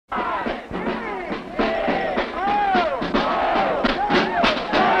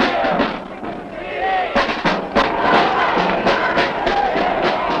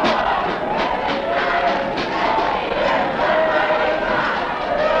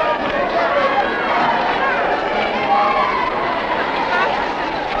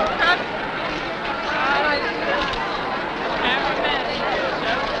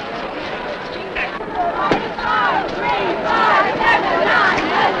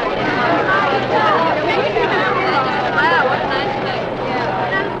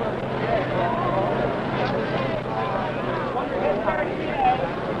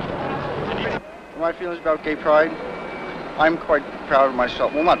feelings about gay pride? I'm quite proud of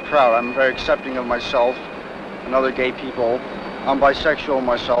myself. Well, not proud. I'm very accepting of myself and other gay people. I'm bisexual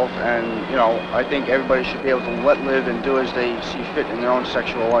myself, and, you know, I think everybody should be able to let live and do as they see fit in their own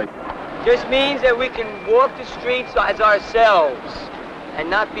sexual life. Just means that we can walk the streets as ourselves and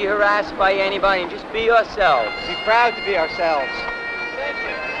not be harassed by anybody and just be ourselves. Be proud to be ourselves. Thank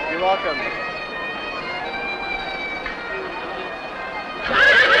you. You're welcome.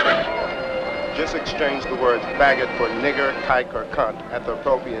 Just exchange the words faggot for nigger, kike, or cunt at the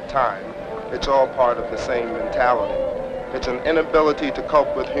appropriate time. It's all part of the same mentality. It's an inability to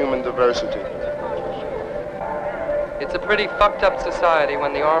cope with human diversity. It's a pretty fucked up society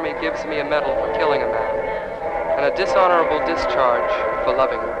when the Army gives me a medal for killing a man, and a dishonorable discharge for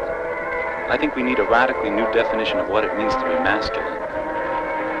loving him. I think we need a radically new definition of what it means to be masculine.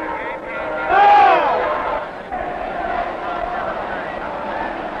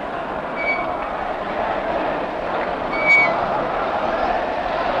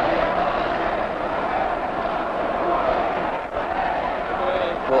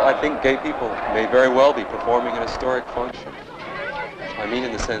 Well, I think gay people may very well be performing an historic function. I mean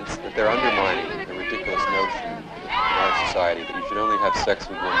in the sense that they're undermining the ridiculous notion in our society that you should only have sex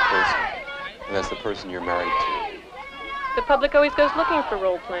with one person, and that's the person you're married to. The public always goes looking for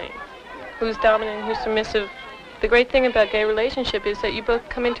role-playing. Who's dominant, who's submissive. The great thing about gay relationship is that you both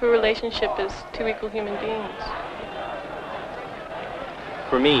come into a relationship as two equal human beings.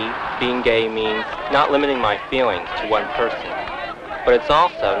 For me, being gay means not limiting my feelings to one person, but it's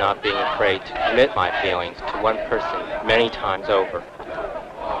also not being afraid to commit my feelings to one person many times over.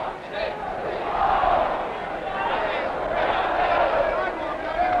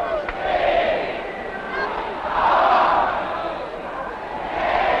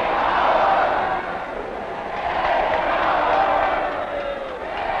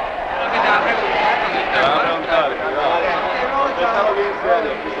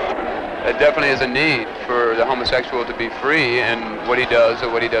 There definitely is a need for the homosexual to be free in what he does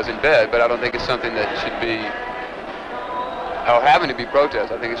or what he does in bed, but I don't think it's something that should be, or having to be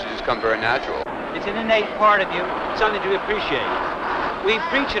protested. I think it should just come very natural. It's an innate part of you, something to appreciate. We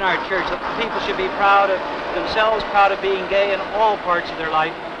preach in our church that people should be proud of themselves, proud of being gay in all parts of their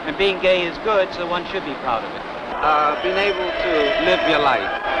life, and being gay is good, so one should be proud of it. Being able to live your life,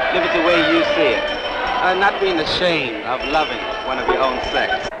 live it the way you see it, not being ashamed of loving one of your own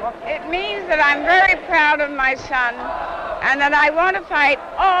sex. It means that I'm very proud of my son and that I want to fight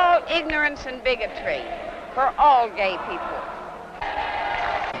all ignorance and bigotry for all gay people.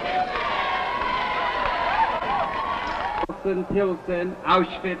 Pilsen,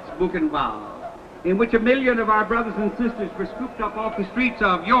 Auschwitz, Buchenwald, in which 1 million of our brothers and sisters were scooped up off the streets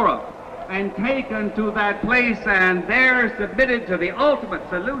of Europe and taken to that place and there submitted to the ultimate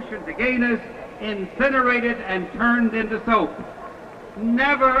solution to gayness, incinerated and turned into soap.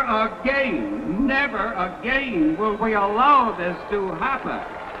 Never again will we allow this to happen.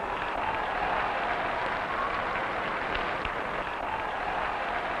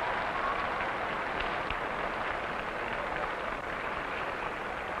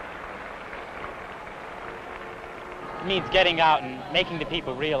 It means getting out and making the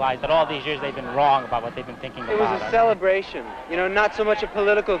people realize that all these years they've been wrong about what they've been thinking about. It was a celebration, you know, not so much a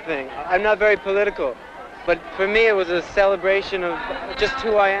political thing. I'm not very political, but for me it was a celebration of just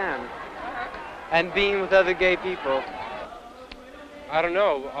who I am and being with other gay people. I don't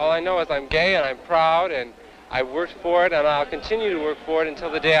know. All I know is I'm gay and I'm proud and I worked for it and I'll continue to work for it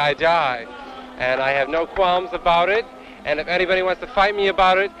until the day I die. And I have no qualms about it. And if anybody wants to fight me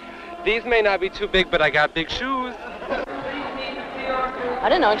about it, these may not be too big, but I got big shoes. I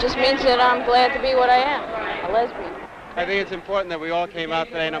don't know, it just means that I'm glad to be what I am, a lesbian. I think it's important that we all came out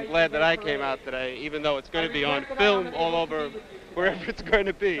today, and I'm glad that I came out today, even though it's going to be on film all over wherever it's going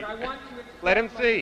to be. Let him see.